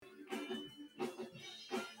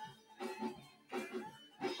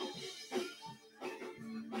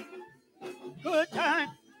good time.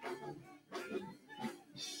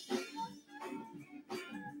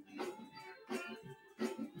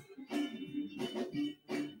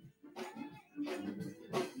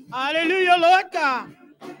 Hallelujah, Lord God.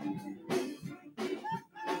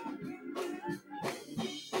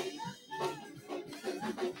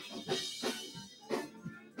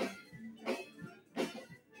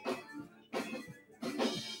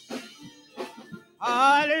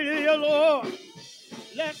 Hallelujah, Lord.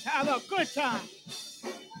 Let's have a good time.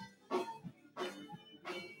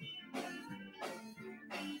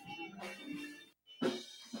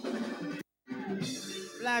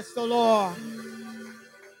 Bless the Lord.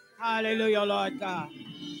 Hallelujah, Lord God.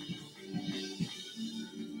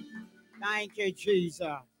 Thank you, Jesus.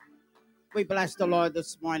 We bless the Lord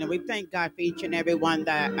this morning. We thank God for each and every one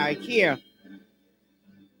that are here.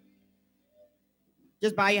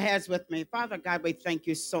 Just bow your heads with me. Father God, we thank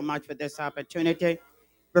you so much for this opportunity.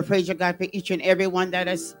 We praise you, God, for each and every one that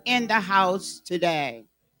is in the house today.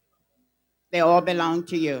 They all belong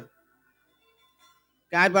to you.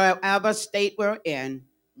 God, wherever state we're in,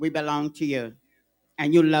 we belong to you.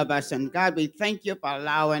 And you love us. And God, we thank you for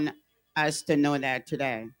allowing us to know that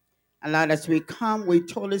today. And Lord, as we come, we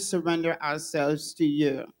totally surrender ourselves to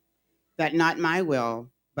you, that not my will,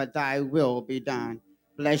 but thy will be done.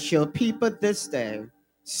 Bless your people this day.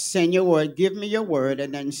 Send your word. Give me your word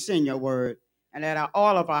and then send your word. And let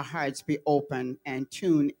all of our hearts be open and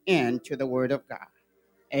tuned in to the word of God.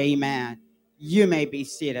 Amen. You may be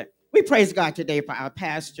seated. We praise God today for our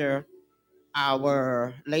pastor,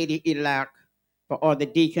 our lady elect, for all the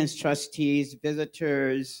deacons, trustees,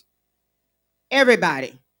 visitors,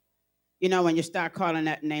 everybody. You know, when you start calling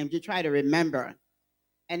that name, you try to remember,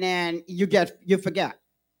 and then you forget.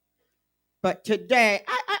 But today,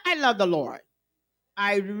 I love the Lord.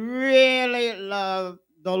 I really love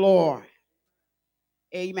the Lord.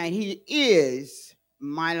 Amen. He is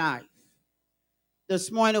my life.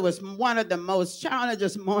 This morning was one of the most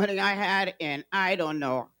challenging morning I had in I don't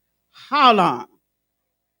know how long.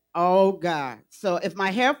 Oh God. So if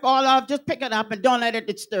my hair fall off, just pick it up and don't let it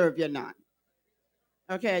disturb you none.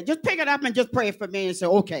 Okay, just pick it up and just pray for me and say,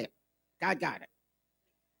 okay, God got it.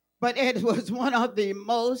 But it was one of the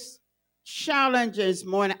most challenges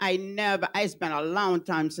morning. It's been a long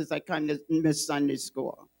time since I come to Miss Sunday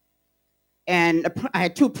school. And I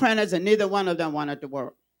had two printers and neither one of them wanted to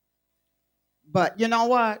work. But you know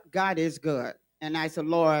what? God is good. And I said,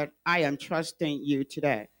 Lord, I am trusting you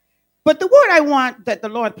today. But the word I want that the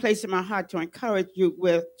Lord placed in my heart to encourage you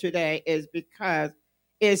with today is because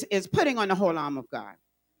is putting on the whole arm of God.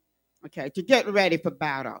 Okay, to get ready for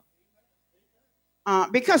battle.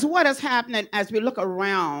 Because what is happening as we look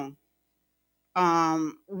around,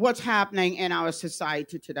 what's happening in our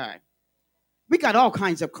society today? We got all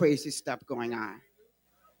kinds of crazy stuff going on.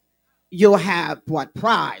 You have what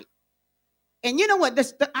pride, and you know what?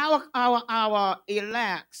 Our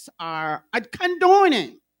elects are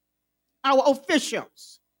condoning our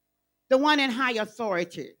officials, the one in high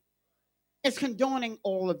authority, is condoning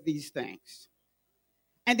all of these things,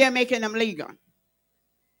 and they're making them legal.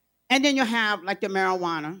 And then you have like the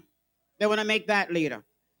marijuana; they want to make that legal.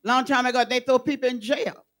 Long time ago, they throw people in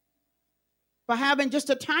jail for having just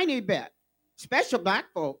a tiny bit, special black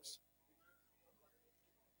folks.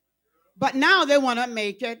 But now they want to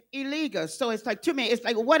make it illegal. So it's like, to me, it's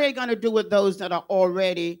like, what are they going to do with those that are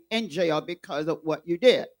already in jail because of what you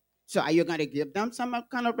did? So are you going to give them some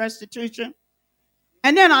kind of restitution?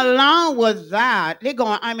 And then along with that, they're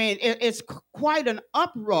going, it's quite an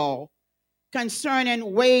uproar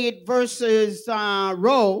concerning Wade versus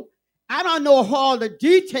Roe. I don't know all the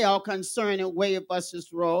detail concerning Wade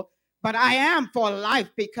versus Roe, but I am for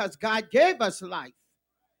life because God gave us life.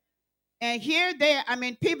 And here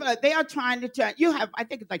people, they are trying to tell you have, I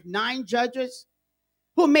think it's like 9 judges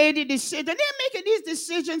who made a decision. They're making these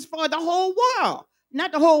decisions for the whole world,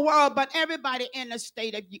 not the whole world, but everybody in the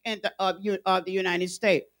state of the United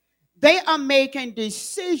States. They are making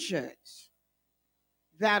decisions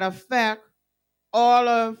that affect all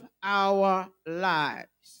of our lives.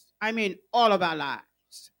 I mean, all of our lives,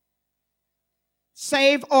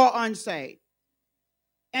 saved or unsaved.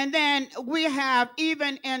 And then we have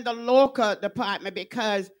even in the local department,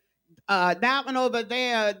 because that one over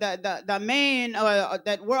there, the main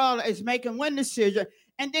that world is making one decision,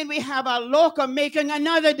 and then we have our local making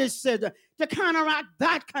another decision to counteract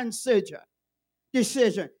that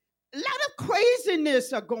decision. A lot of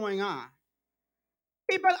craziness are going on.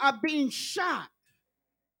 People are being shot.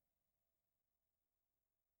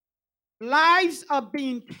 Lives are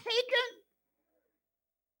being taken.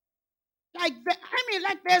 Like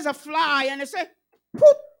there's a fly and it says,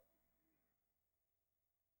 "Poop,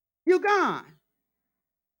 you gone."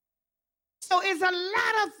 So it's a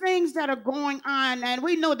lot of things that are going on, and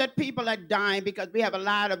we know that people are dying because we have a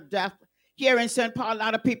lot of death here in St. Paul. A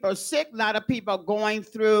lot of people are sick. A lot of people are going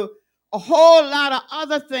through a whole lot of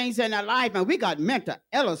other things in their life, and we got mental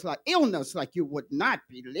illness like you would not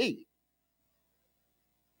believe.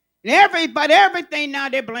 But everything now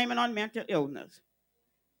they're blaming on mental illness.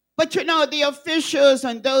 But you know, the officials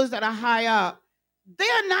and those that are high up,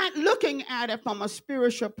 they're not looking at it from a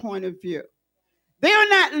spiritual point of view. They're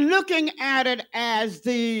not looking at it as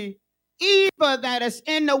the evil that is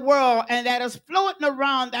in the world and that is floating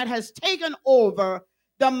around that has taken over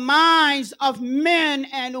the minds of men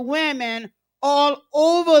and women all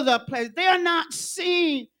over the place. They're not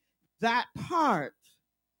seeing that part.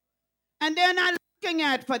 And they're not looking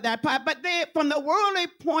at for that part. But they, from the worldly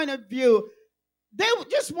point of view, they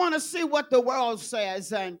just want to see what the world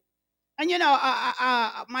says. And you know,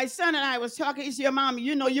 my son and I was talking. He said, "Mom,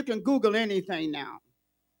 you know you can Google anything now."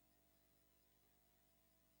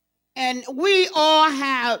 And we all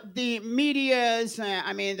have the medias,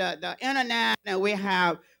 the internet, and we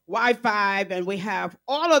have Wi-Fi, and we have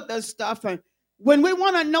all of this stuff. And when we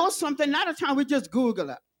want to know something, a lot of time we just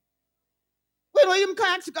Google it. We don't even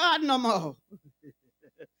ask God no more.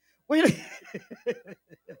 We, we don't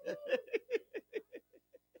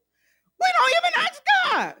even ask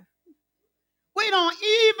God. We don't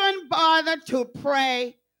even bother to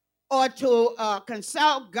pray or to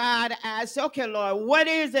consult God and say, okay, Lord, what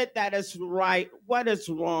is it that is right? What is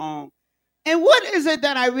wrong? And what is it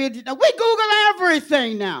that I really know? We Google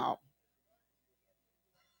everything now.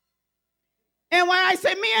 And when I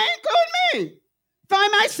say me, I include me.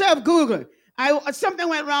 Find myself Googling. Something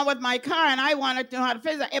went wrong with my car and I wanted to know how to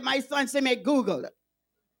fix it. And my son said, me, Google it.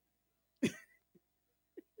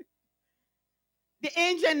 The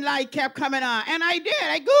engine light kept coming on. And I did.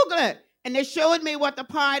 I Googled it. And they showed me what the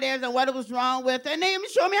part is and what it was wrong with. And they even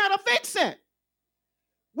showed me how to fix it.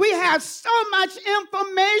 We have so much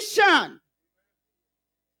information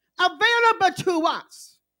available to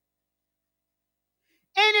us.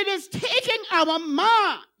 And it is taking our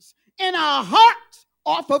minds and our hearts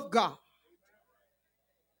off of God.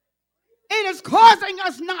 It is causing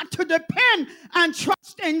us not to depend and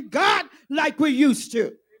trust in God like we used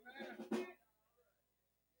to.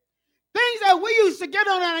 Things that we used to get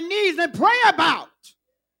on our knees and pray about.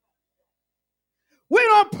 We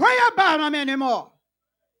don't pray about them anymore.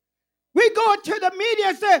 We go to the media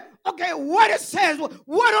and say, okay, what it says,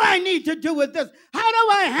 what do I need to do with this? How do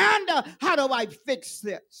I handle, how do I fix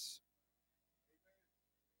this?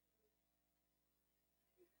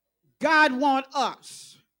 God wants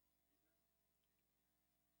us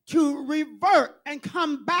to revert and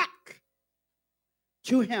come back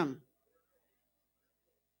to him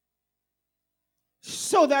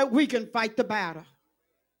so that we can fight the battle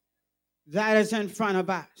that is in front of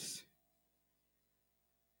us.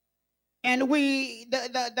 And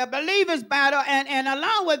the believers battle, and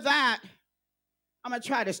along with that, I'm going to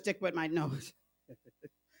try to stick with my nose.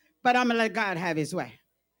 But I'm going to let God have his way.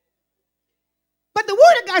 But the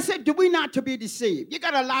word of God said, do we not to be deceived? You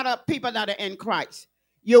got a lot of people that are in Christ.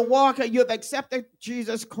 You've accepted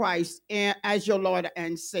Jesus Christ as your Lord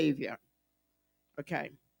and Savior.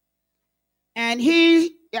 Okay. And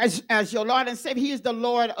he, as your Lord and Savior, he is the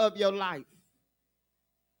Lord of your life.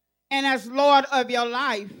 And as Lord of your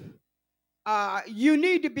life, you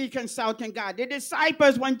need to be consulting God. The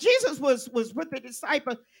disciples, when Jesus was with the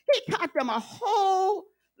disciples, he taught them a whole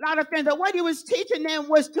lot of things. But what he was teaching them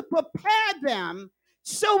was to prepare them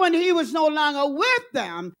so when he was no longer with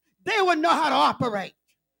them, they would know how to operate.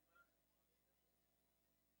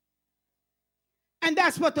 And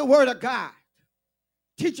that's what the Word of God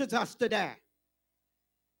teaches us today.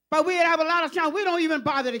 But we have a lot of time, we don't even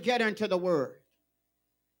bother to get into the Word.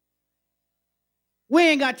 We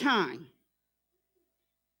ain't got time.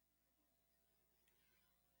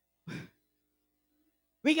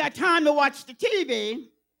 We got time to watch the TV.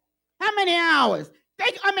 How many hours?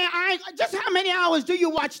 Just how many hours do you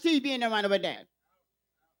watch TV in a run of a day?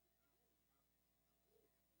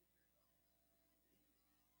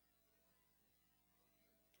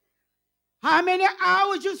 How many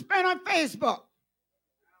hours you spend on Facebook?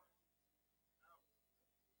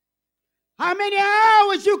 How many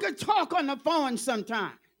hours you can talk on the phone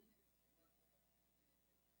sometimes?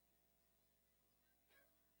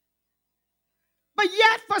 But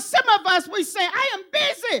yet, for some of us, we say, I am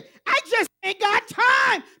busy. I just ain't got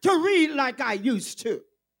time to read like I used to.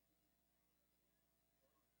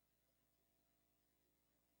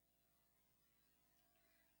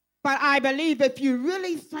 But I believe if you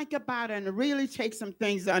really think about it and really take some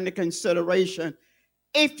things under consideration,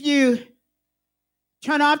 if you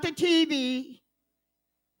turn off the TV,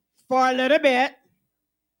 for a little bit.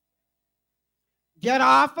 Get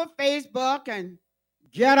off of Facebook and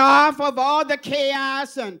get off of all the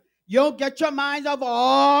chaos, and you'll get your minds off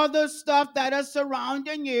all the stuff that is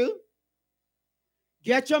surrounding you.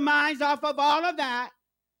 Get your minds off of all of that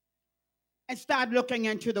and start looking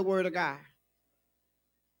into the Word of God.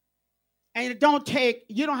 And you don't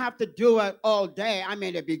have to do it all day. I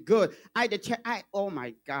mean, it'd be good. Oh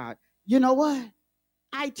my God. You know what?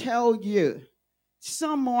 I tell you,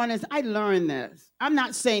 some mornings I learned this. I'm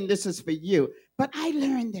not saying this is for you, but I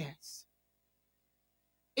learned this.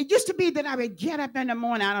 It used to be that I would get up in the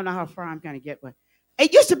morning. I don't know how far I'm going to get with.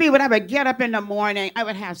 It used to be when I would get up in the morning, I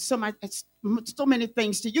would have so many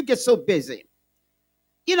things to. You get so busy.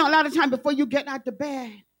 You know, a lot of time before you get out the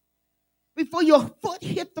bed, before your foot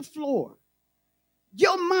hit the floor,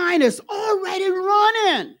 your mind is already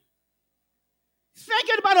running,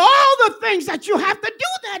 thinking about all the things that you have to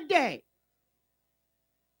do that day.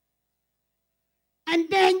 And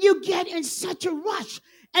then you get in such a rush.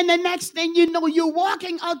 And the next thing you know, you're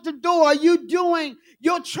walking out the door, you're doing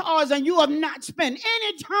your chores, and you have not spent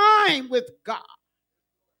any time with God.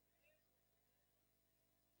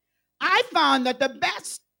 I found that the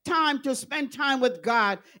best time to spend time with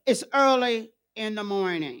God is early in the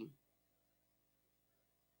morning.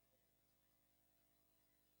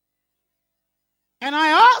 And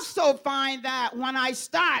I also find that when I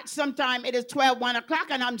start, sometime it is 12, 1 o'clock,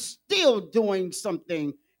 and I'm still doing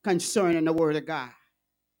something concerning the Word of God.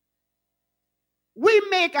 We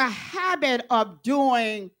make a habit of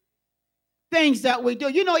doing things that we do.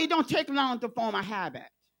 You know, it don't take long to form a habit.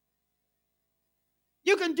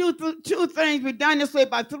 You can do two things. We've done this way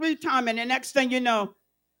about 3 times, and the next thing you know,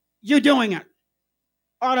 you're doing it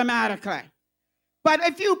automatically. But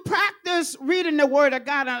if you practice reading the Word of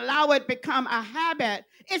God and allow it to become a habit,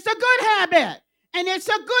 it's a good habit, and it's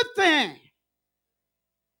a good thing.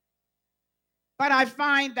 But I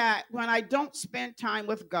find that when I don't spend time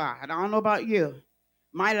with God, I don't know about you,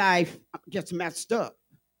 my life gets messed up.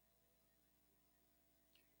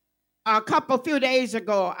 A few days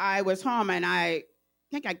ago, I was home, and I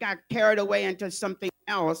think I got carried away into something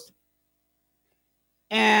else.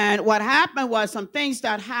 And what happened was some things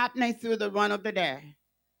started happening through the run of the day.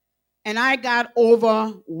 And I got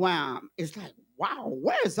overwhelmed. It's like, wow,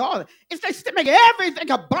 where's all that? It's like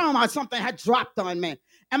everything, a bomb or something had dropped on me.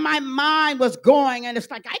 And my mind was going, and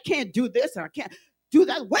it's like, I can't do this, and I can't do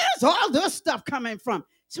that. Where's all this stuff coming from?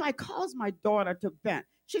 So I calls my daughter to vent.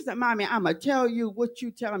 She said, Mommy, I'm going to tell you what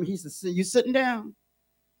you tell me. He said, you sitting down?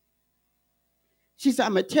 She said,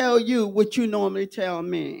 I'm going to tell you what you normally tell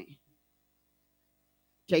me.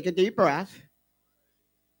 Take a deep breath.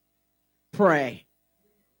 Pray.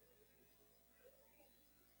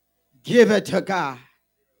 Give it to God.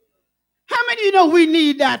 How many of you know we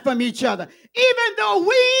need that from each other? Even though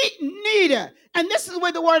we need it. And this is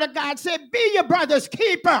where the Word of God said, be your brother's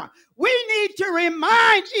keeper. We need to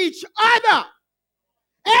remind each other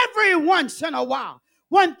every once in a while.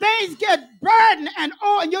 When things get burdened and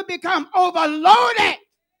you become overloaded,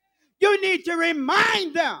 you need to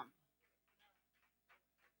remind them.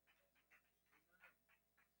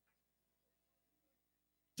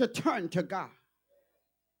 To turn to God.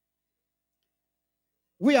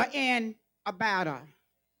 We are in a battle,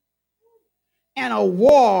 and a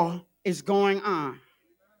war is going on.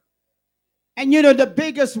 And you know, the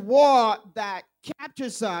biggest war that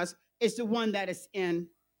captures us is the one that is in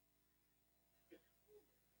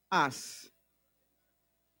us.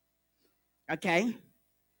 Okay?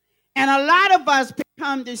 And a lot of us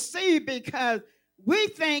become deceived because we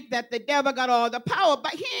think that the devil got all the power,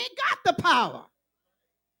 but he ain't got the power.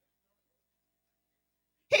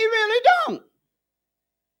 He really don't.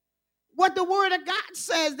 What the Word of God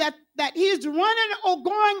says that he's running or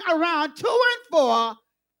going around to and fro,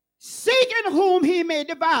 seeking whom he may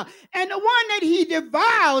devour. And the one that he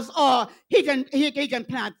devours, or he can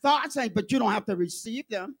plant thoughts, but you don't have to receive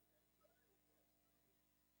them.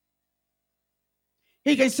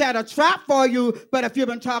 He can set a trap for you, but if you've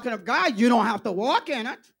been talking of God, you don't have to walk in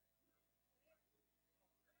it.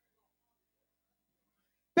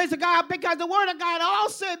 Praise God, because the Word of God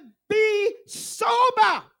also be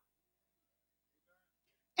sober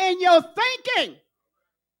in your thinking,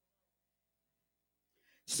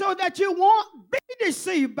 so that you won't be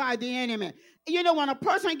deceived by the enemy. You know, when a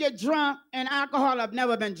person gets drunk, and alcohol, I've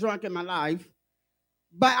never been drunk in my life,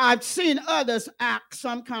 but I've seen others act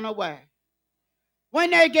some kind of way. When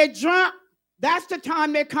they get drunk, that's the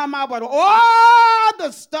time they come out with all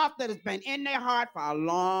the stuff that has been in their heart for a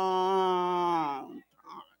long time.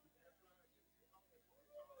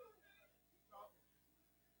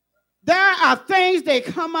 There are things they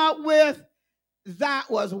come out with that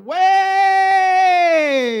was way,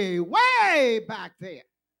 way back there.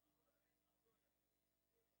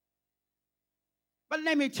 But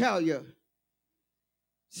let me tell you,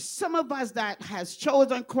 some of us that has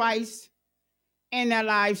chosen Christ in their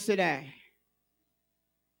lives today,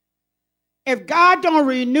 if God don't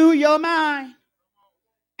renew your mind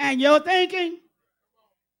and your thinking,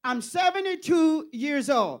 I'm 72 years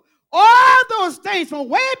old. All those things from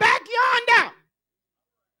way back yonder,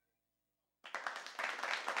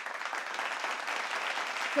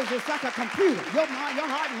 because it's like a computer. Your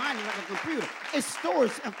heart and mind is like a computer. It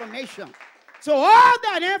stores information. So all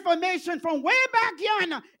that information from way back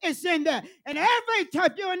yonder is in there. And every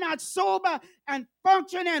time you're not sober and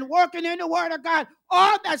functioning and working in the Word of God,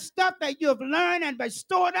 all that stuff that you've learned and been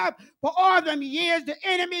stored up for all them years, the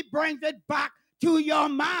enemy brings it back to your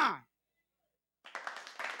mind.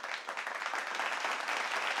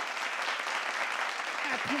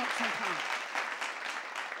 At points in time.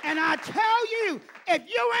 And I tell you, if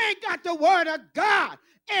you ain't got the Word of God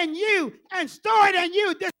in you and stored in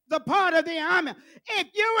you, this is the part of the army. If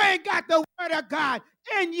you ain't got the Word of God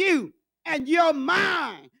in you and your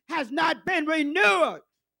mind has not been renewed,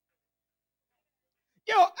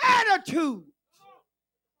 your attitude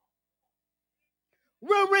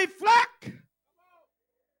will reflect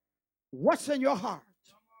what's in your heart.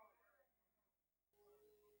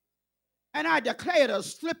 And I declare to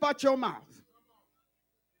slip out your mouth.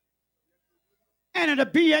 And it'll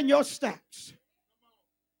be in your steps.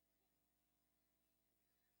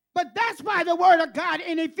 But that's why the Word of God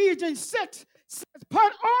in Ephesians 6 says, put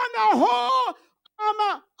on the whole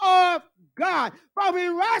armor of God. For we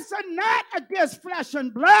wrestle not against flesh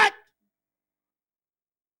and blood,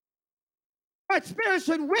 but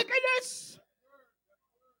spiritual wickedness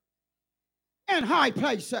in high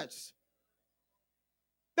places.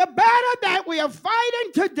 The battle that we are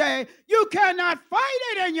fighting today, you cannot fight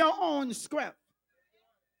it in your own script.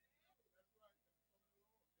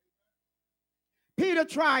 Peter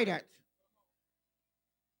tried it.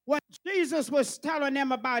 When Jesus was telling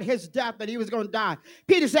them about his death, that he was going to die,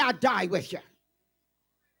 Peter said, I'll die with you.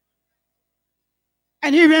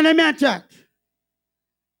 And he really meant it.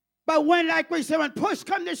 But when, like we said, when push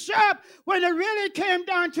come to shove, when it really came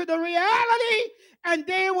down to the reality, and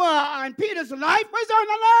Peter's life was on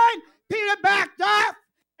the line, Peter backed up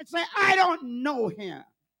and said, I don't know him.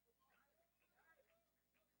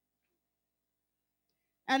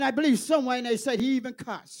 And I believe somewhere they said he even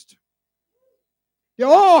cussed. The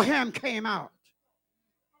old him came out.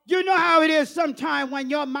 You know how it is sometimes when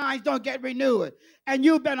your minds don't get renewed and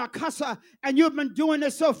you've been a cusser and you've been doing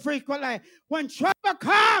this so frequently. When trouble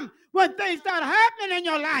comes, when things start happening in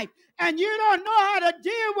your life and you don't know how to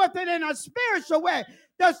deal with it in a spiritual way,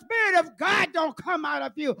 the Spirit of God don't come out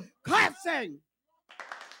of you cussing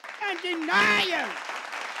and denying.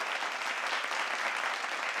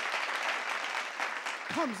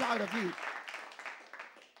 Comes out of you.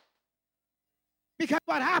 Because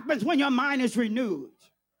what happens when your mind is renewed?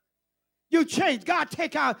 You change. God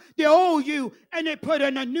take out the old you and they put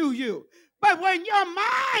in a new you. But when your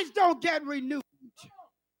minds don't get renewed,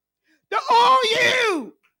 the old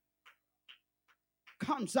you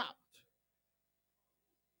comes out.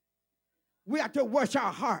 We have to watch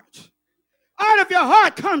our heart. Out of your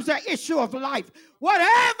heart comes the issue of life.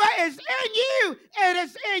 Whatever is in you, it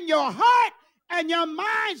is in your heart, and your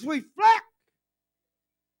minds reflect.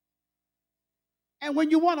 And when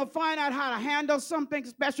you want to find out how to handle something,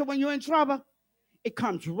 especially when you're in trouble, it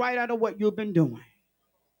comes right out of what you've been doing.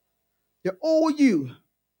 The old you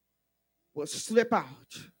will slip out.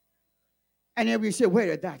 And then we say, where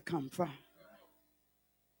did that come from?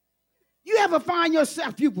 You ever find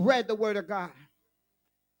yourself, you've read the Word of God.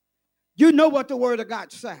 You know what the Word of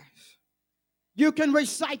God says. You can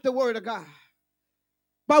recite the Word of God.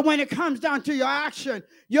 But when it comes down to your action,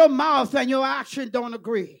 your mouth and your action don't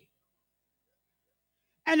agree.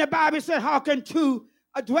 And the Bible said, how can two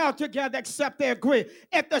dwell together except they agree?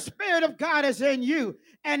 If the Spirit of God is in you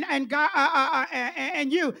and God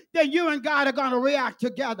and you, then you and God are going to react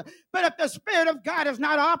together. But if the Spirit of God is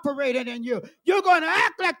not operating in you, you're going to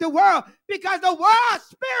act like the world because the world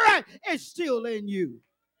spirit is still in you.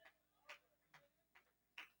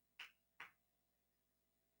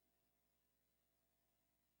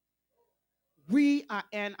 We are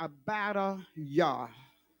in a battle, y'all.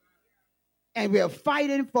 And we're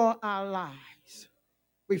fighting for our lives.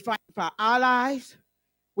 We're fighting for our lives.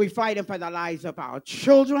 We're fighting for the lives of our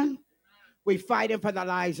children. We're fighting for the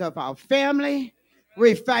lives of our family.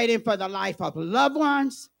 We're fighting for the life of loved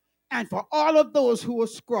ones. And for all of those who are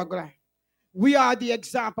struggling. We are the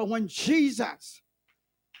example when Jesus,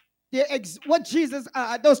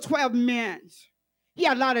 those 12 men He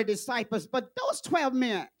had a lot of disciples, but those 12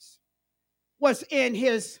 men was in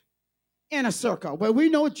his inner circle. Well, we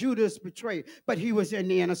know Judas betrayed, but he was in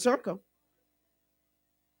the inner circle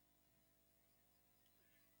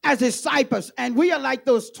as disciples, and we are like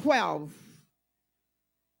those 12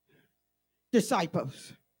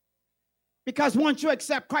 disciples. Because once you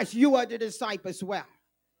accept Christ, you are the disciple as well.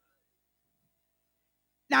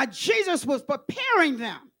 Now, Jesus was preparing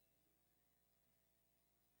them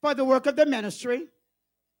for the work of the ministry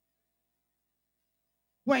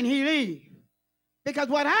when he leave. Because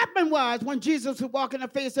what happened was when Jesus was walking the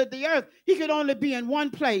face of the earth, he could only be in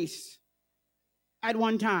one place at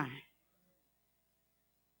one time.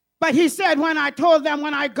 But he said, when I told them,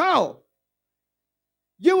 when I go,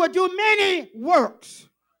 you will do many works.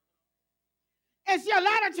 And see, a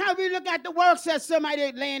lot of times we look at the works as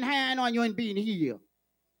somebody laying hand on you and being healed.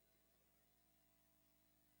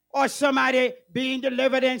 Or somebody being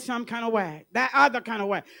delivered in some kind of way, that other kind of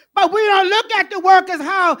way. But we don't look at the work as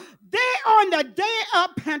how they on the day of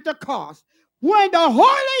Pentecost, when the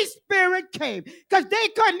Holy Spirit came, because they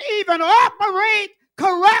couldn't even operate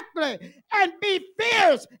correctly and be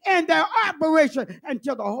fierce in their operation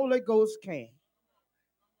until the Holy Ghost came.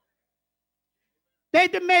 They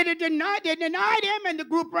denied him, and the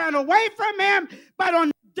group ran away from him. But on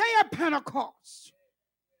the day of Pentecost,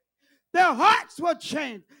 their hearts were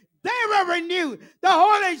changed. They were renewed. The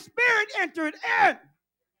Holy Spirit entered in.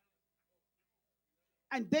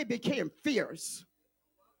 And they became fierce.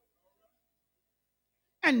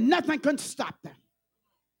 And nothing could stop them.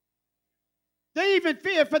 They even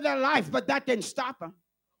feared for their life, but that didn't stop them.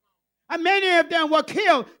 And many of them were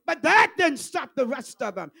killed, but that didn't stop the rest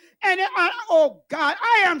of them. And oh God,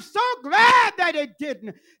 I am so glad that it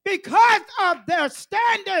didn't. Because of their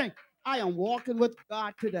standing, I am walking with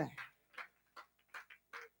God today.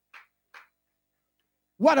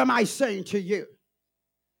 What am I saying to you?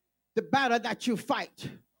 The battle that you fight,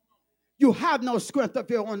 you have no strength of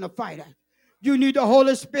your own to fight it. You need the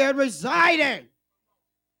Holy Spirit residing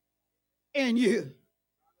in you.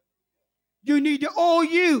 You need the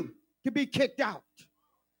old you to be kicked out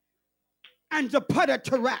and to put it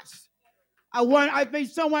to rest. I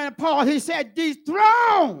think someone in Paul, he said,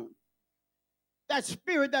 dethrone. That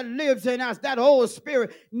spirit that lives in us, that old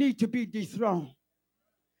spirit, needs to be dethroned.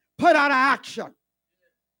 Put out of action.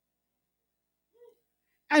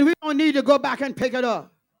 And we don't need to go back and pick it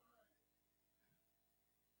up.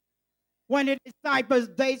 When the disciples,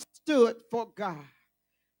 they stood for God.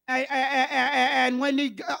 And when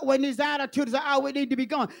these attitudes are out, we need to be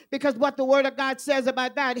gone. Because what the word of God says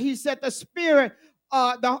about that, he said the spirit,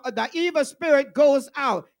 the evil spirit goes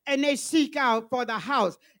out and they seek out for the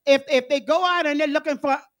house. If they go out and they're looking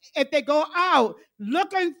for, if they go out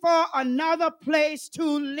looking for another place to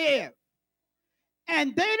live,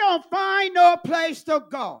 and they don't find no place to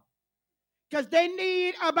go, because they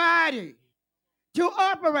need a body to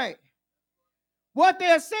operate. What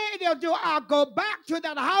they're saying they'll do, I'll go back to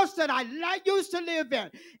that house that I used to live in.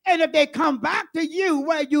 And if they come back to you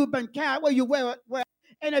where you've been cast,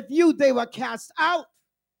 and if they were cast out,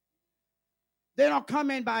 they don't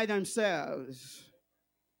come in by themselves.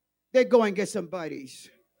 They go and get some buddies.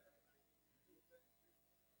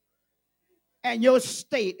 And your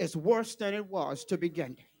state is worse than it was to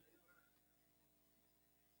begin.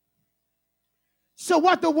 So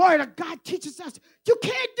what the word of God teaches us, you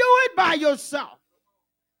can't do it by yourself.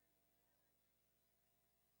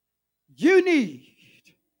 You need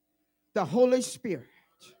the Holy Spirit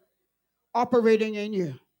operating in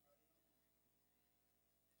you.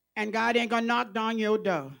 And God ain't going to knock down your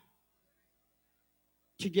door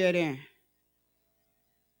to get in.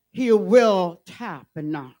 He will tap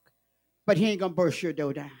and knock, but he ain't going to burst your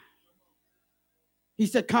door down. He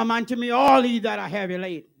said, come unto me, all ye that are heavy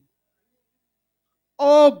laden.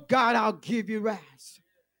 Oh, God, I'll give you rest.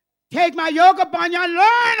 Take my yoke upon you and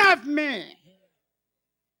learn of me,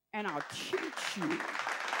 and I'll teach you.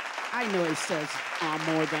 I know it says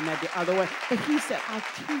more than that the other way, but he said, I'll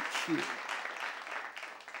teach you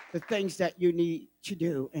the things that you need to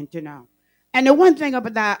do and to know. And the one thing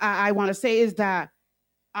about that I want to say is that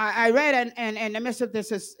I read, and in the midst of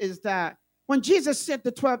this is that when Jesus sent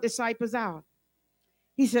the 12 disciples out,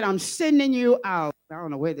 he said, I'm sending you out. I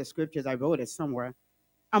don't know where the scriptures, I wrote it somewhere.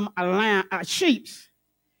 Sheep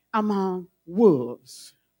among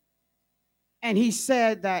wolves. And he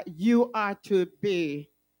said that you are to be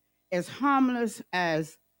as harmless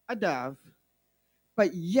as a dove,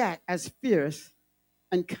 but yet as fierce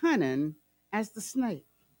and cunning as the snake.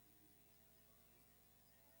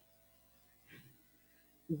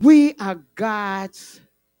 We are God's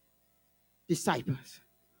disciples.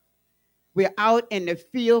 We're out in the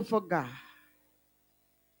field for God.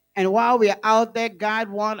 And while we're out there, God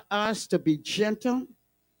wants us to be gentle.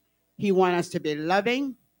 He wants us to be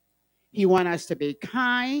loving. He wants us to be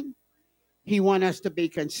kind. He wants us to be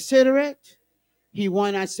considerate. He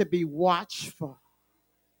wants us to be watchful.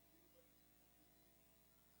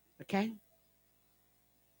 Okay?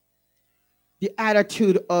 The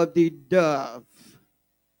attitude of the dove,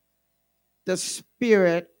 the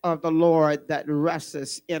spirit of the Lord that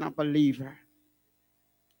rests in a believer.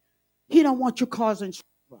 He don't want you causing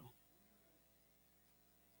trouble.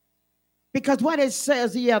 Because what it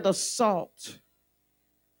says, ye are the salt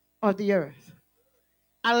of the earth,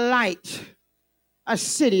 a light, a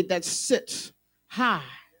city that sits high.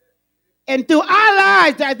 And through our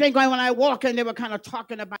lives, I think when I walk in, they were kind of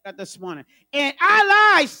talking about it this morning. And our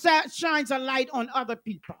lives shines a light on other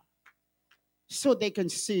people so they can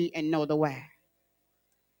see and know the way.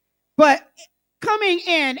 But coming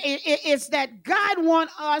in, it's that God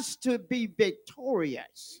wants us to be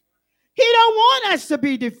victorious. He don't want us to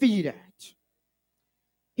be defeated.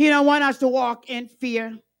 He don't want us to walk in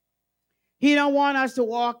fear. He don't want us to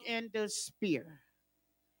walk in despair.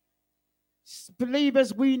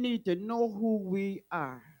 Believers, we need to know who we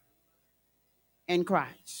are in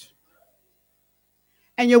Christ.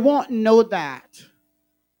 And you won't know that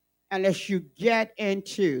unless you get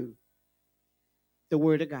into the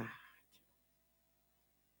Word of God.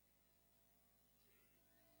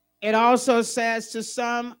 It also says to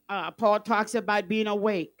some, Paul talks about being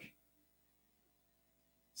awake.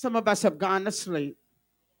 Some of us have gone to sleep.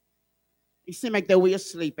 It seems like that we are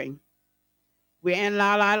sleeping. We're in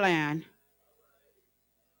La La Land.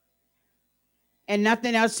 And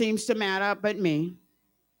nothing else seems to matter but me.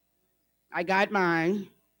 I got mine.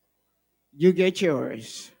 You get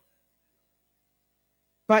yours.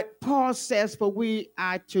 But Paul says for we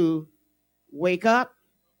are to wake up,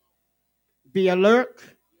 be alert,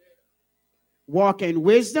 walk in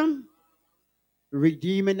wisdom,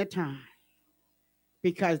 redeeming the time.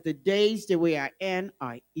 Because the days that we are in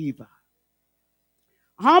are evil.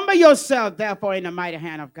 Humble yourself, therefore, in the mighty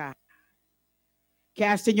hand of God,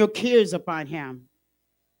 casting your cares upon him,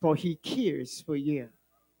 for he cares for you.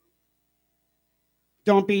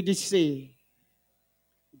 Don't be deceived.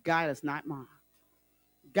 God is not mocked.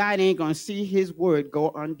 God ain't going to see his word go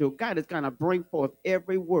undone. God is going to bring forth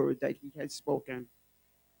every word that he has spoken,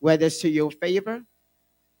 whether it's to your favor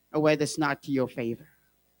or whether it's not to your favor.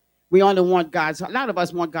 We only want a lot of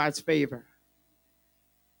us want God's favor.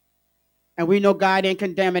 And we know God ain't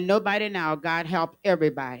condemning nobody now. God help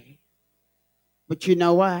everybody. But you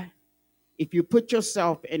know what? If you put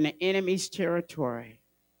yourself in the enemy's territory,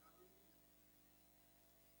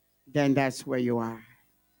 then that's where you are.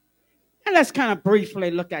 And let's kind of briefly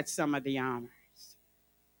look at some of the armors.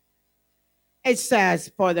 It says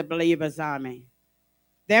for the believer's army,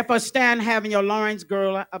 therefore stand having your loins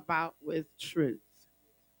girded about with truth.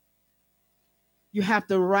 You have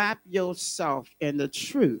to wrap yourself in the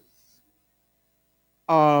truth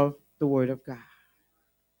of the Word of God.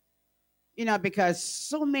 You know, because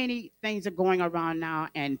so many things are going around now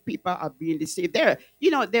and people are being deceived.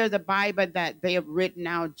 There's a Bible that they have written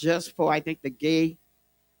out just for, I think, the gay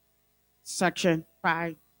section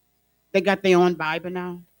 5. They got their own Bible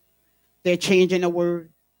now. They're changing the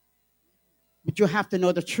word. But you have to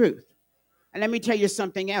know the truth. And let me tell you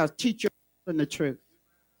something else. Teach your children the truth.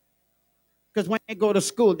 Because when they go to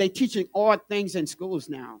school, they're teaching all things in schools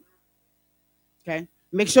now. Okay?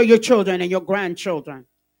 Make sure your children and your grandchildren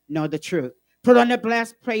know the truth. Put on the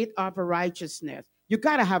blessed plate of righteousness. You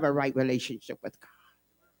got to have a right relationship with God.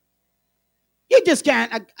 You just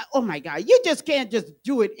can't, oh my God, you just can't just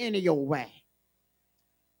do it any your way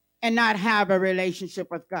and not have a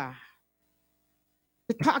relationship with God.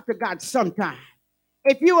 To talk to God sometime.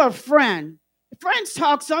 If you're a friend, friends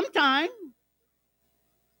talk sometime.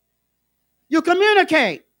 You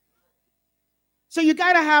communicate. So you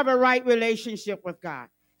got to have a right relationship with God.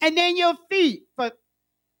 And then your feet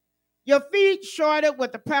shorted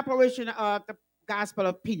with the preparation of the gospel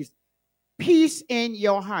of peace. Peace in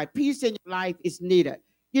your heart. Peace in your life is needed.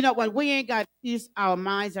 You know, when we ain't got peace, our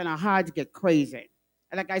minds and our hearts get crazy.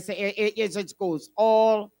 And like I say, it goes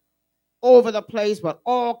all over the place with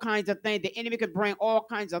all kinds of things. The enemy can bring all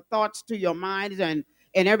kinds of thoughts to your minds and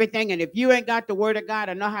everything. And if you ain't got the word of God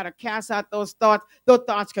and know how to cast out those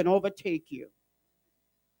thoughts can overtake you.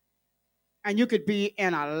 And you could be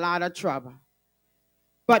in a lot of trouble.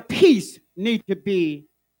 But peace needs to be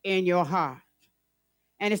in your heart.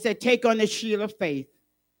 And it said, take on the shield of faith,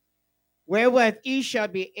 wherewith ye shall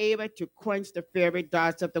be able to quench the fiery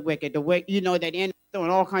darts of the wicked. The way you know that enemy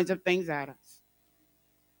throwing all kinds of things at us.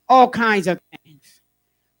 All kinds of things.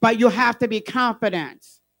 But you have to be confident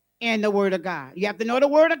in the word of God. You have to know the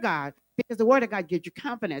word of God because the word of God gives you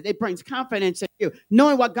confidence. It brings confidence in you,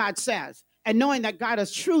 knowing what God says and knowing that God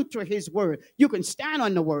is true to his word. You can stand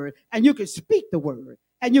on the word and you can speak the word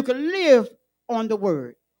and you can live on the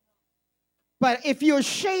word. But if you're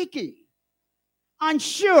shaky,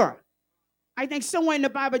 unsure, I think somewhere in the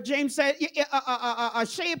Bible, James said a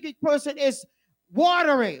shaky person is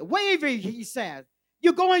watery, wavy, he says.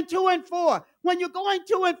 You're going to and fro. When you're going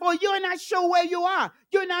to and fro, you're not sure where you are.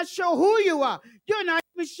 You're not sure who you are. You're not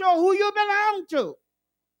even sure who you belong to.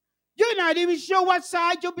 You're not even sure what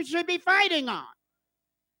side you should be fighting on.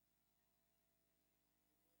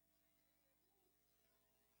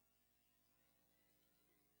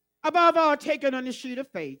 Above all, take it on the sheet of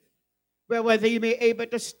faith, whether you be able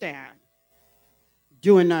to stand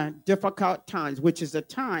during the difficult times, which is the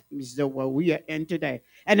times that we are in today.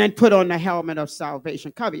 And then put on the helmet of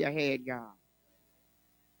salvation. Cover your head, y'all.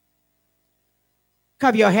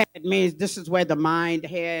 Cover your head means this is where the mind,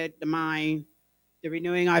 the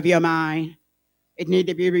renewing of your mind. It need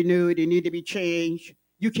to be renewed. It need to be changed.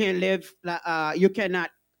 You can't live, you cannot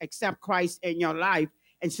accept Christ in your life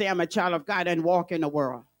and say, I'm a child of God and walk in the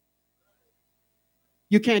world.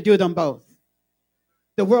 You can't do them both.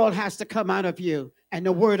 The world has to come out of you and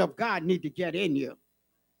the word of God need to get in you.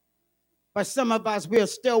 But some of us, we're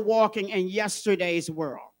still walking in yesterday's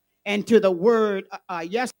world and to the word,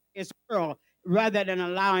 yesterday's world, rather than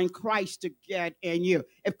allowing Christ to get in you.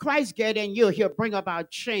 If Christ get in you, he'll bring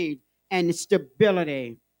about change and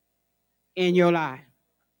stability in your life.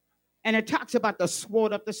 And it talks about the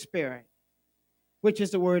sword of the Spirit, which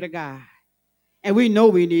is the word of God. And we know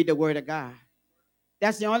we need the word of God.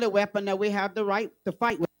 That's the only weapon that we have the right to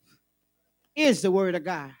fight with, is the word of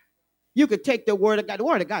God. You could take the word of God. The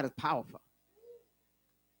word of God is powerful.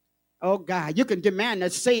 Oh, God, you can demand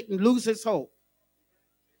that Satan lose his hope.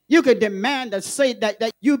 You can demand that Satan,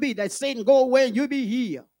 that Satan go away and you be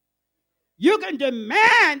healed. You can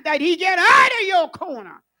demand that he get out of your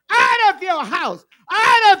corner, out of your house,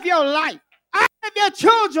 out of your life, out of your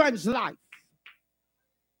children's life.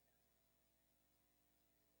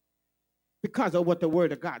 Because of what the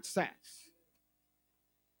word of God says.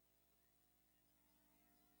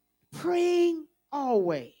 Praying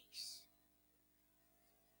always.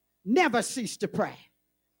 Never cease to pray.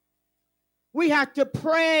 We have to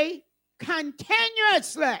pray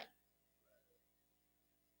continuously.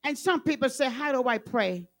 And some people say, how do I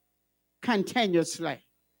pray continuously?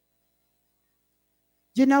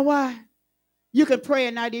 You know what? You can pray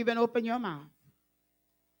and not even open your mouth.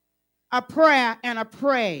 A prayer and a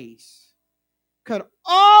praise could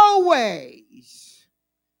always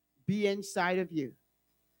be inside of you.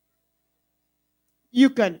 You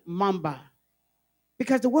can mumble.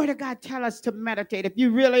 Because the word of God tells us to meditate. If you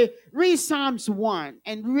really read Psalms 1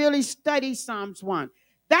 and really study Psalms 1,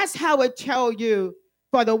 that's how it tells you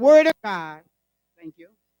for the word of God, thank you,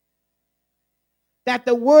 that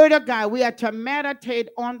the word of God, we are to meditate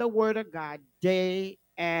on the word of God day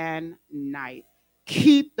and night.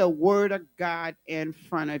 Keep the word of God in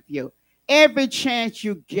front of you. Every chance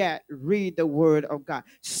you get, read the word of God.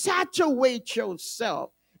 Saturate yourself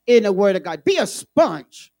in the word of God. Be a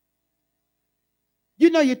sponge. You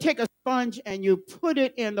know, you take a sponge and you put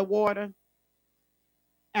it in the water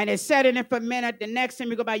and it's set in it for a minute. The next time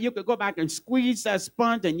you go back, you could go back and squeeze that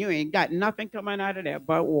sponge and you ain't got nothing coming out of there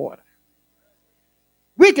but water.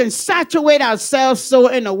 We can saturate ourselves so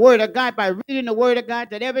in the word of God by reading the word of God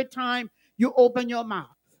that every time you open your mouth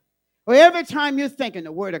or every time you're thinking,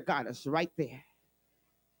 the word of God is right there.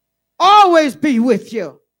 Always be with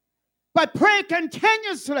you. But pray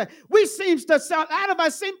continuously. We seem to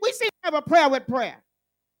have a prayer with prayer.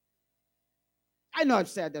 I know I've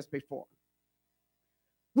said this before.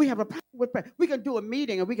 We have a prayer with prayer. We can do a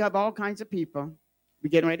meeting and we can have all kinds of people. We're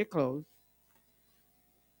getting ready to close.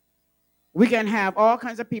 We can have all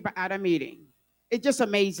kinds of people at a meeting. It just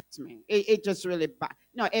amazes me. It just really,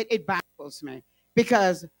 it baffles me.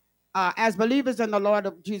 Because as believers in the Lord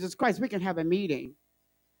of Jesus Christ, we can have a meeting.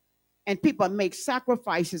 And people make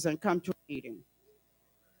sacrifices and come to a meeting.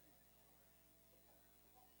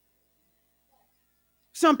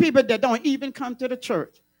 Some people that don't even come to the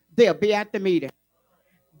church, they'll be at the meeting.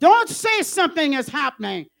 Don't say something is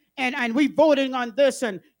happening and we voting on this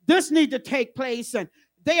and this need to take place and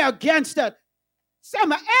they are against it.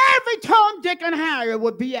 Every Tom, Dick, and Harry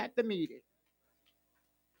would be at the meeting.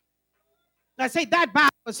 I say that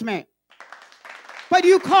baffles me. But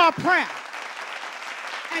you call prayer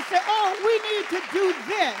and say, oh, we need to do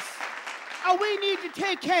this. Or we need to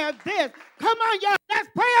take care of this. Come on, y'all, let's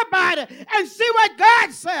pray about it and see what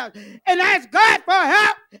God says. And ask God for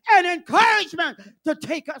help and encouragement to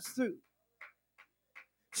take us through.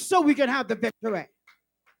 so we can have the victory.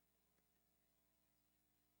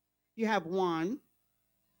 You have one,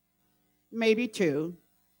 maybe two,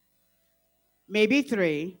 maybe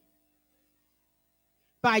three.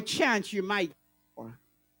 By chance, you might.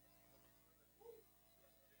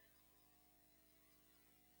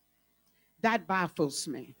 That baffles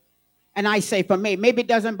me. And I say for me, maybe it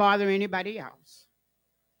doesn't bother anybody else.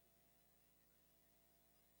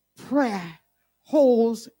 Prayer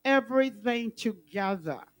holds everything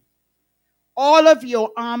together. All of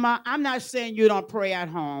your armor, I'm not saying you don't pray at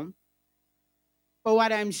home, but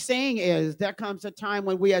what I'm saying is there comes a time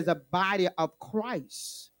when we as a body of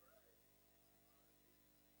Christ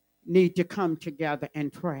need to come together in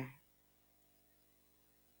prayer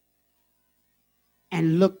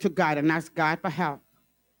and look to God and ask God for help.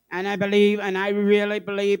 And I believe, and I really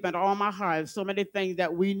believe in all my heart, so many things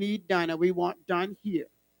that we need done and we want done here.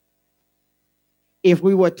 If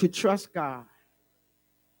we were to trust God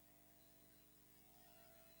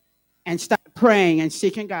and start praying and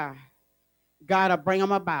seeking God, God will bring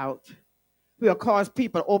them about. He'll cause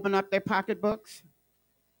people to open up their pocketbooks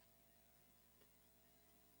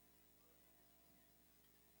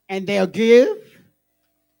and they'll give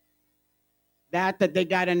that they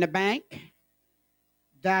got in the bank,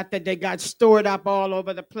 that they got stored up all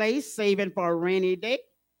over the place, saving for a rainy day.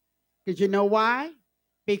 Because you know why?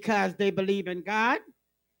 Because they believe in God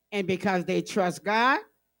and because they trust God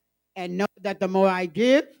and know that the more I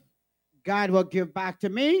give, God will give back to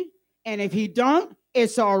me. And if he don't,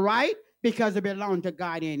 it's all right because it belongs to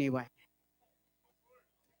God anyway.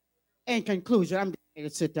 In conclusion, I'm going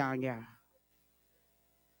to sit down, yeah.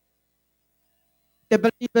 The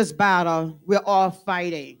believer's battle, we're all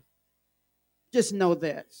fighting. Just know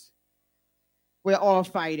this. We're all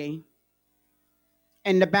fighting.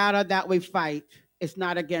 And the battle that we fight is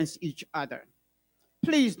not against each other.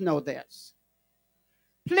 Please know this.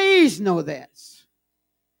 Please know this.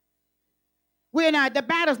 The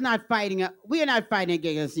battle's not fighting, we're not fighting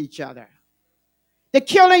against each other. The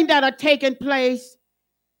killing that are taking place,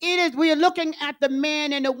 we're looking at the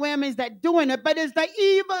men and the women that doing it, but it's the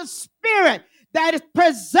evil spirit that has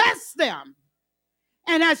possessed them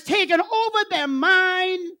and has taken over their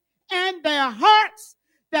mind and their hearts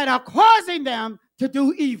that are causing them to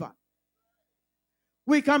do evil.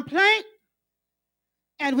 We complain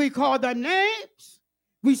and we call them names.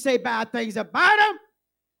 We say bad things about them.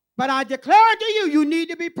 But I declare to you, you need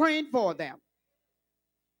to be praying for them.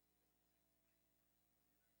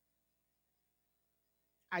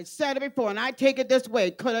 I said it before, and I take it this way.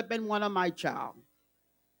 It could have been one of my child.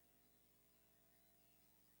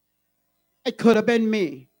 It could have been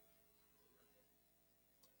me.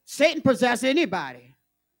 Satan possessed anybody.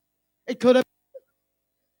 It could have.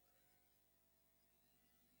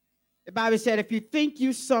 The Bible said, if you think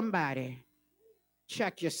you somebody,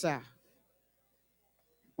 check yourself.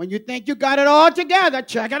 When you think you got it all together,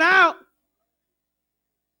 check it out.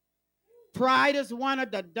 Pride is one of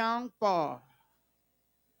the downfall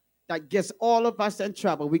that gets all of us in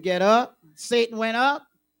trouble. We get up, Satan went up,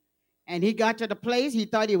 and he got to the place he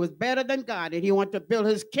thought he was better than God, and he wanted to build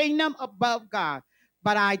his kingdom above God.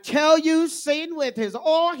 But I tell you, Satan, with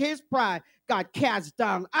all his pride, got cast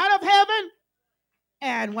down out of heaven.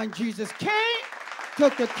 And when Jesus came,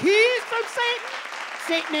 took the keys from Satan,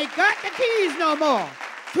 Satan ain't got the keys no more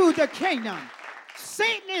to the kingdom.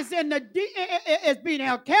 Satan is being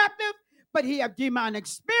held captive, but he have demonic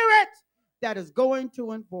spirits that is going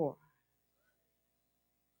to and for.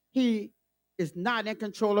 He is not in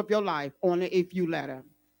control of your life, only if you let him.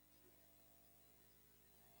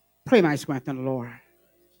 Pray my strength in the Lord.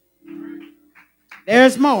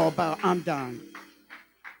 There's more, but I'm done.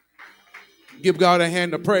 Give God a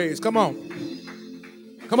hand of praise. Come on.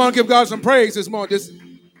 Come on, give God some praise this morning. Just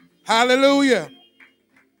hallelujah.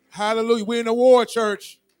 Hallelujah. We're in a war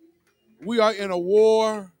church. We are in a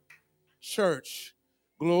war church.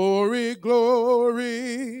 Glory,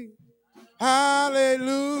 glory.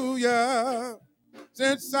 Hallelujah.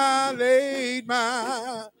 Since I laid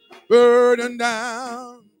my burden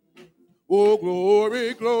down. Oh,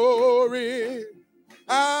 glory, glory.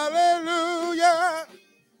 Hallelujah.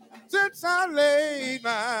 Since I laid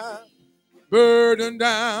my burden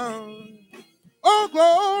down. Oh,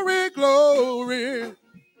 glory, glory.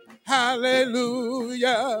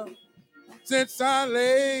 Hallelujah. Since I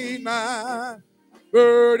laid my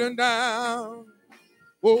burden down.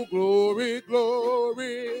 Oh, glory,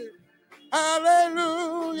 glory.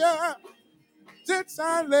 Hallelujah. Since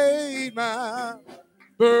I laid my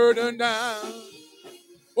burden down.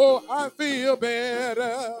 Oh, I feel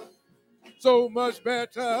better. So much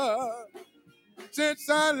better. Since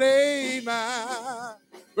I laid my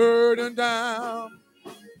burden down.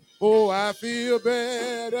 Oh, I feel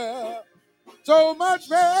better, so much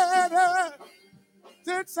better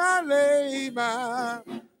since I laid my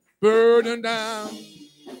burden down.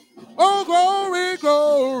 Oh, glory,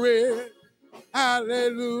 glory,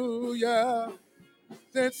 hallelujah.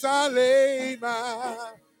 Since I laid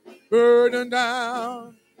my burden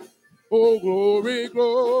down. Oh, glory,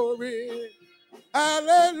 glory,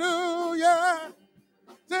 hallelujah.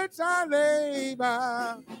 Since I laid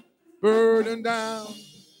my burden down.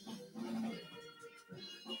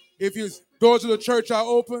 If you doors of the church are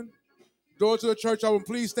open, doors of the church are open.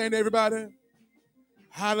 Please stand, everybody.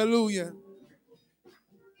 Hallelujah.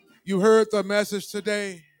 You heard the message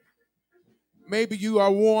today. Maybe you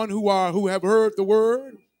are one who have heard the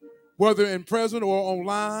word, whether in person or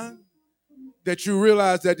online, that you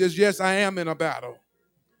realize that yes, I am in a battle.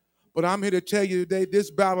 But I'm here to tell you today,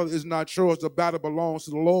 this battle is not yours. The battle belongs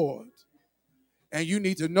to the Lord. And you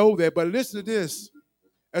need to know that. But listen to this.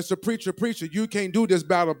 As a preacher, you can't do this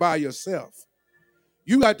battle by yourself.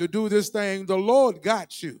 You got to do this thing. The Lord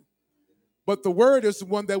got you. But the word is the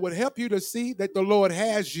one that would help you to see that the Lord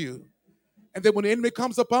has you. And then when the enemy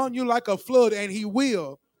comes upon you like a flood, and he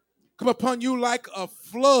will come upon you like a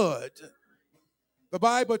flood, the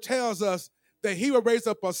Bible tells us that he will raise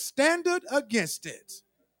up a standard against it.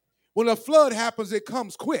 When a flood happens, it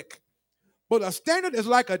comes quick. But a standard is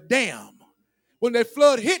like a dam. When that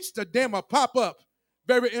flood hits, the dam will pop up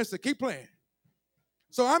very instant. Keep playing.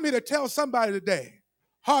 So I'm here to tell somebody today,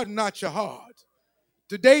 harden not your heart.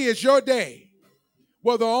 Today is your day.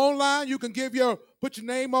 Whether online, you can put your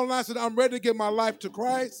name online, say, I'm ready to give my life to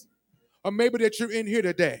Christ. Or maybe that you're in here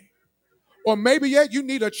today. Or maybe yet you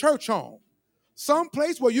need a church home. Some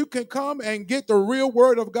place where you can come and get the real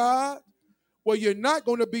word of God, where you're not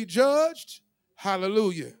going to be judged.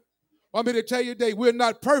 Hallelujah. I'm here to tell you today, we're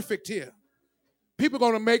not perfect here. People are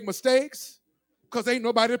going to make mistakes because ain't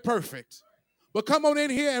nobody perfect. But come on in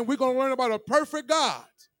here and we're going to learn about a perfect God.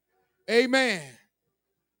 Amen.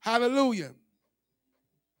 Hallelujah.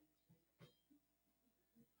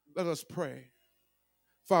 Let us pray.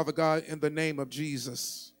 Father God, in the name of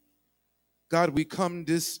Jesus, God, we come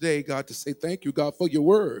this day, God, to say thank you, God, for your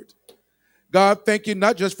word. God, thank you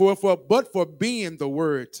not just but for being the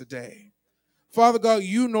word today. Father God,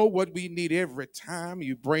 you know what we need every time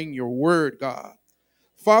you bring your word, God.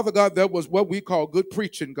 Father God, that was what we call good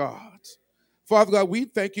preaching, God. Father God, we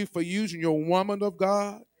thank you for using your woman of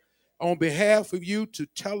God on behalf of you to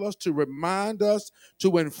tell us, to remind us,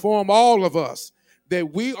 to inform all of us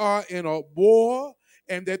that we are in a war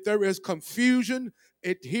and that there is confusion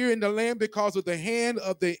here in the land because of the hand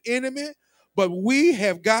of the enemy. But we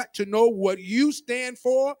have got to know what you stand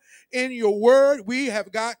for in your word. We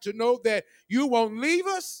have got to know that you won't leave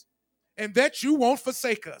us and that you won't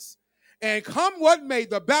forsake us. And come what may,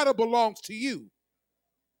 the battle belongs to you.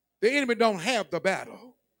 The enemy don't have the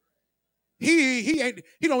battle. He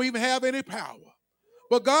don't even have any power.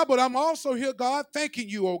 But God, but I'm also here, God, thanking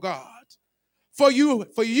you, oh God, for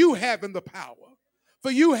you having the power,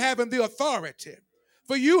 for you having the authority,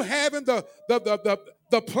 for you having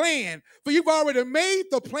the plan, for you've already made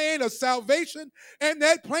the plan of salvation, and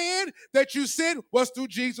that plan that you sent was through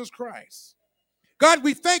Jesus Christ. God,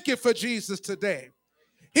 we thank you for Jesus today.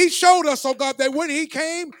 He showed us, oh God, that when he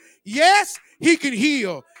came, yes, he can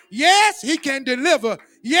heal. Yes, he can deliver.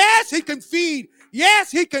 Yes, he can feed.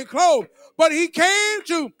 Yes, he can clothe. But he came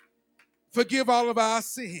to forgive all of our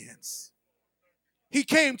sins. He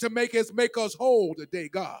came to make us whole today,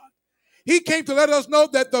 God. He came to let us know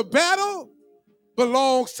that the battle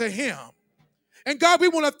belongs to him. And God, we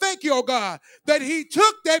want to thank you, oh God, that he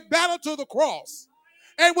took that battle to the cross.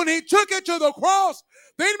 And when he took it to the cross,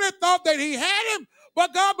 the enemy thought that he had him.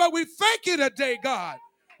 But God, we thank you today, God.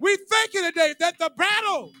 We thank you today that the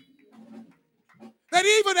battle, that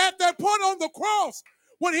even at that point on the cross,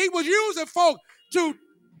 when he was using folks to,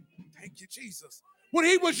 thank you, Jesus, when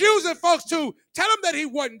he was using folks to tell them that he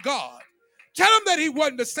wasn't God, tell them that he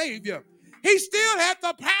wasn't the Savior, he still had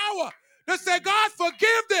the power to say, God,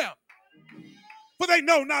 forgive them, for they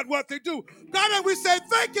know not what they do. God, and we say,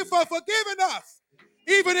 thank you for forgiving us.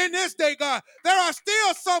 Even in this day, God, there are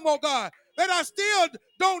still some, oh God, that I still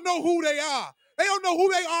don't know who they are. They don't know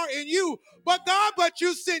who they are in you. But God,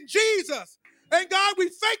 you sent Jesus. And God, we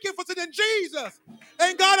thank you for sending Jesus.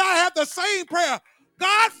 And God, I have the same prayer.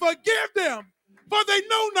 God, forgive them, for they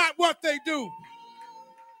know not what they do.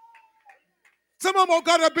 Some of them, oh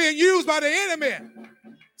God, are being used by the enemy.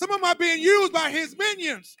 Some of them are being used by his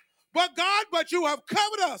minions. But God, you have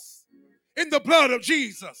covered us in the blood of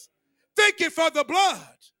Jesus. Thank you for the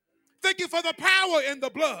blood. Thank you for the power in the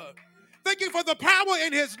blood. Thank you for the power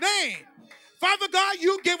in his name. Father God,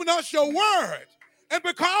 you've given us your word. And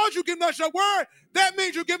because you've given us your word, that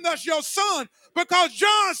means you've given us your son. Because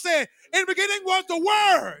John said, in the beginning was the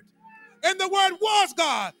word. And the word was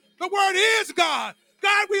God. The word is God.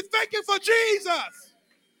 God, we thank you for Jesus.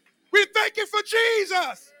 We thank you for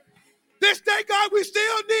Jesus. This day, God, we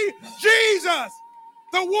still need Jesus.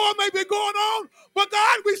 The war may be going on, but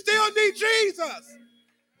God, we still need Jesus.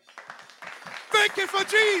 Thank you for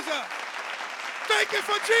Jesus. Thank you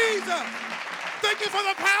for Jesus. Thank you for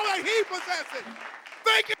the power that he possesses.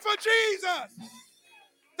 Thank you for Jesus.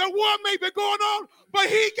 The war may be going on, but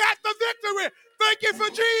he got the victory. Thank you for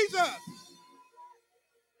Jesus.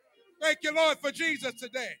 Thank you, Lord, for Jesus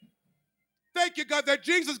today. Thank you, God, that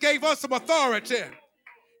Jesus gave us some authority.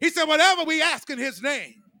 He said, whatever we ask in his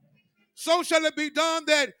name, so shall it be done,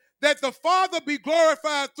 that the Father be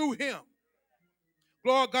glorified through him.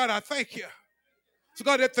 Lord God, I thank you. So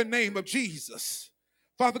God, at the name of Jesus,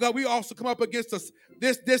 Father God, we also come up against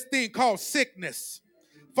this thing called sickness.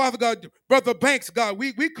 Father God, Brother Banks, God,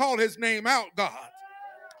 we call his name out, God.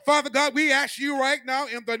 Father God, we ask you right now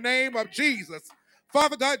in the name of Jesus.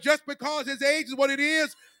 Father God, just because his age is what it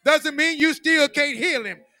is, doesn't mean you still can't heal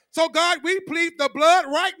him. So God, we plead the blood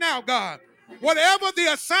right now, God. Whatever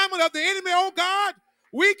the assignment of the enemy, oh God,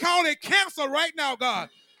 we call it cancer right now, God.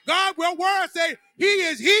 God, your word say he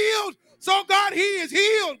is healed. So God, he is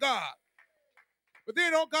healed, God. But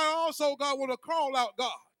then, oh God, also, God, want to call out,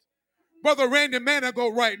 God. Brother Randy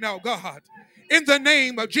Manigault right now, God, in the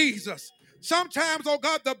name of Jesus. Sometimes, oh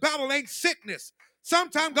God, the battle ain't sickness.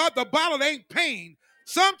 Sometimes, God, the battle ain't pain.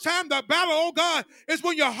 Sometimes the battle, oh God, is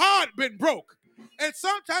when your heart been broke. And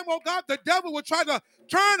sometimes, oh God, the devil will try to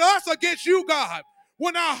turn us against you, God,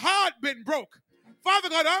 when our heart been broke. Father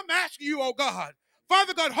God, I'm asking you, oh God,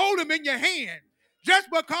 Father God, hold him in your hand. Just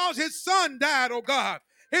because his son died, oh God.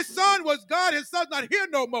 His son was God, his son's not here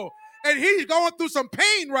no more. And he's going through some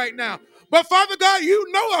pain right now. But Father God,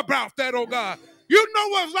 you know about that, oh God. You know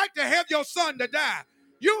what it's like to have your son to die.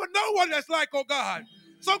 You know what it's like, oh God.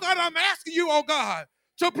 So God, I'm asking you, oh God,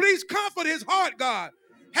 to please comfort his heart, God.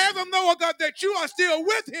 Have him know, oh God, that you are still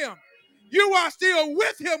with him. You are still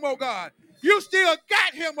with him, oh God. You still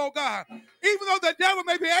got him, oh God. Even though the devil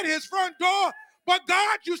may be at his front door, but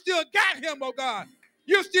God, you still got him, oh God.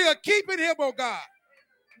 You still keeping him, oh God.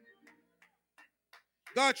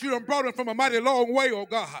 God, you done brought him from a mighty long way, oh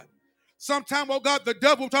God. Sometime, oh God, the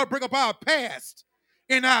devil will try to bring up our past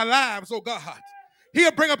in our lives, oh God.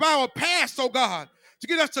 He'll bring up our past, oh God, to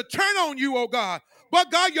get us to turn on you, oh God.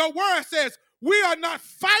 But God, your word says we are not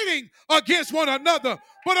fighting against one another,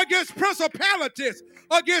 but against principalities,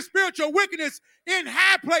 against spiritual wickedness in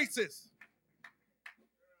high places.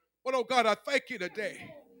 But oh God, I thank you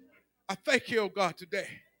today. I thank you, oh God, today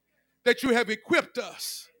that you have equipped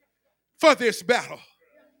us for this battle.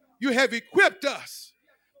 You have equipped us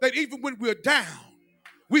that even when we're down,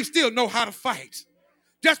 we still know how to fight.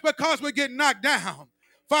 Just because we're getting knocked down,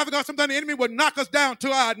 Father God, sometimes the enemy will knock us down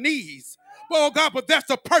to our knees. Oh God, but that's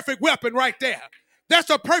the perfect weapon right there.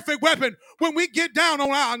 That's a perfect weapon when we get down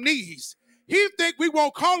on our knees. He think we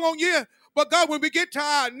won't call on you, but God, when we get to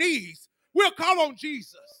our knees, we'll call on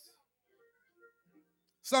Jesus.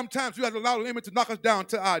 Sometimes we have to allow the enemy to knock us down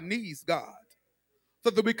to our knees, God,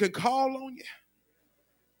 so that we can call on you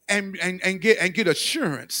and get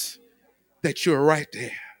assurance that you're right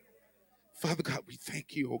there. Father God, we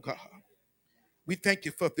thank you, oh God. We thank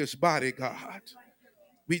you for this body, God.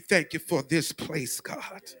 We thank you for this place,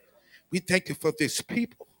 God. We thank you for this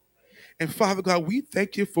people. And Father God, we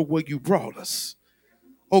thank you for where you brought us.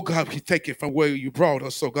 Oh God, we thank you for where you brought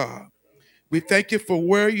us, oh God. We thank you for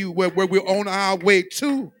where we're on our way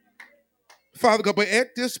to. Father God, but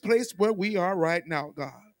at this place where we are right now,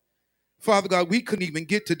 God. Father God, we couldn't even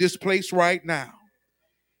get to this place right now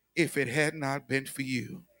if it had not been for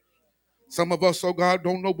you. Some of us, oh God,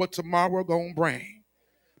 don't know what tomorrow gonna bring.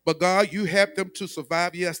 But God, you helped them to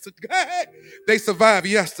survive yesterday. They survived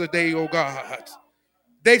yesterday, oh God.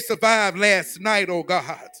 They survived last night, oh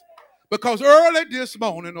God. Because early this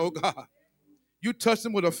morning, oh God, you touched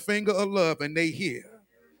them with a finger of love and they hear.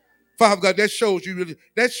 Father God, that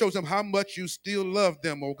shows them how much you still love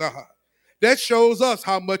them, oh God. That shows us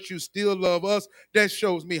how much you still love us. That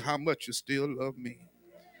shows me how much you still love me.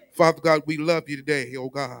 Father God, we love you today, oh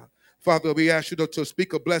God. Father, we ask you to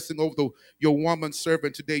speak a blessing over your woman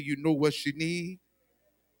servant today. You know what she needs.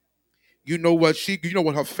 You know what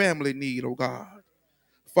her family need, oh God.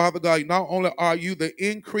 Father God, not only are you the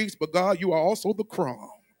increase, but God, you are also the crumb.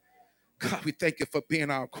 God, we thank you for being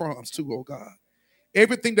our crumbs too, oh God.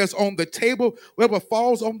 Everything that's on the table, whatever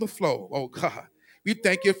falls on the floor, oh God. We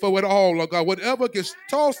thank you for it all, oh God. Whatever gets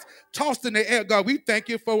tossed in the air, God, we thank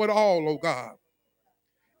you for it all, oh God.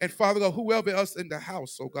 And Father God, whoever else in the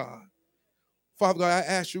house, oh God. Father God, I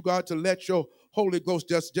ask you, God, to let your Holy Ghost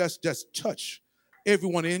just touch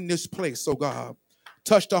everyone in this place, oh God.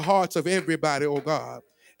 Touch the hearts of everybody, oh God.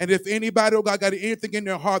 And if anybody, oh God, got anything in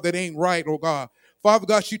their heart that ain't right, oh God. Father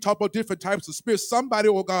God, she talked about different types of spirits. Somebody,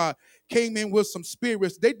 oh God, came in with some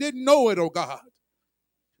spirits. They didn't know it, oh God.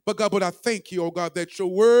 But God, but I thank you, oh God, that your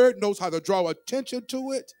word knows how to draw attention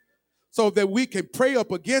to it so that we can pray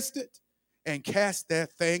up against it and cast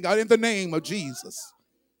that thing out in the name of Jesus.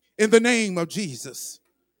 In the name of Jesus,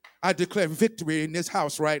 I declare victory in this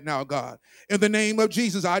house right now, God. In the name of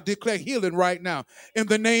Jesus, I declare healing right now. In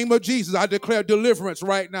the name of Jesus, I declare deliverance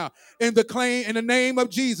right now. In the name of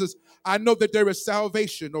Jesus, I know that there is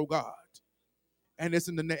salvation, oh God. And it's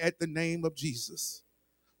at the name of Jesus.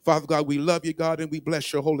 Father God, we love you, God, and we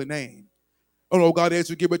bless your holy name. Oh, God, as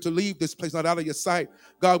we get ready to leave this place, not out of your sight,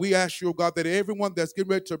 God, we ask you, oh God, that everyone that's getting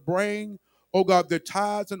ready to bring, oh God, their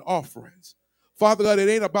tithes and offerings. Father God, it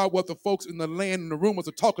ain't about what the folks in the land and the rumors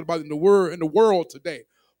are talking about in the world today.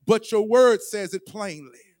 But your word says it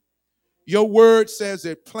plainly. Your word says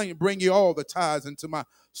it plainly. Bring you all the tithes into my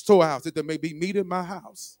storehouse, that there may be meat in my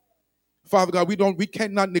house. Father God, we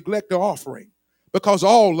cannot neglect the offering because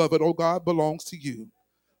all of it, oh God, belongs to you.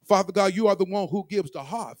 Father God, you are the one who gives the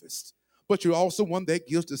harvest, but you're also one that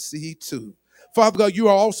gives the seed too. Father God, you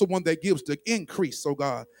are also one that gives the increase, oh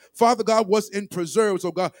God. Father God, what's in preserves,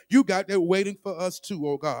 oh God, you got that waiting for us too,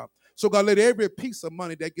 oh God. So God, let every piece of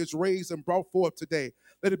money that gets raised and brought forth today,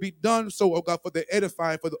 let it be done so, oh God, for the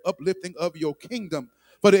edifying, for the uplifting of your kingdom,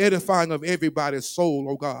 for the edifying of everybody's soul,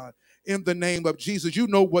 oh God. In the name of Jesus, you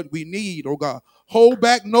know what we need, oh God. Hold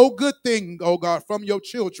back no good thing, oh God, from your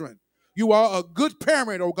children. You are a good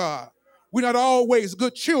parent, oh God. We're not always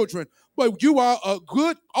good children, but you are a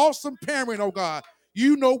good, awesome parent, oh God.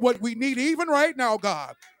 You know what we need even right now,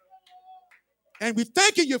 God. And we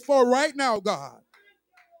thanking you for it right now, God.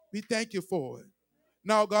 We thank you for it.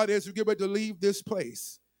 Now, God, as we get ready to leave this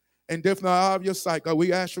place, and definitely out of your sight, God,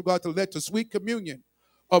 we ask you, God, to let the sweet communion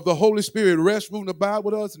of the Holy Spirit rest, rule, and abide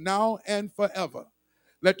with us now and forever.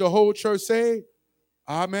 Let the whole church say,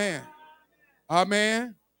 Amen.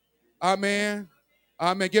 Amen. Amen.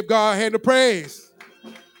 Amen. Give God a hand of praise.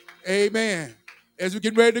 Amen. As we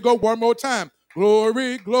get ready to go one more time.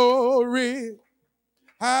 Glory, glory.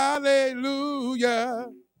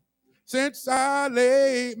 Hallelujah. Since I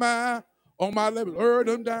laid on my level, heard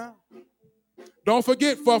them down. Don't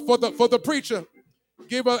forget for the preacher,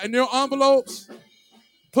 give her in your envelopes.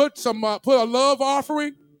 Put a love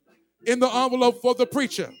offering in the envelope for the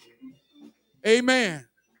preacher. Amen.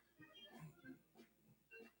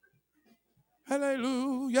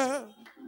 Hallelujah.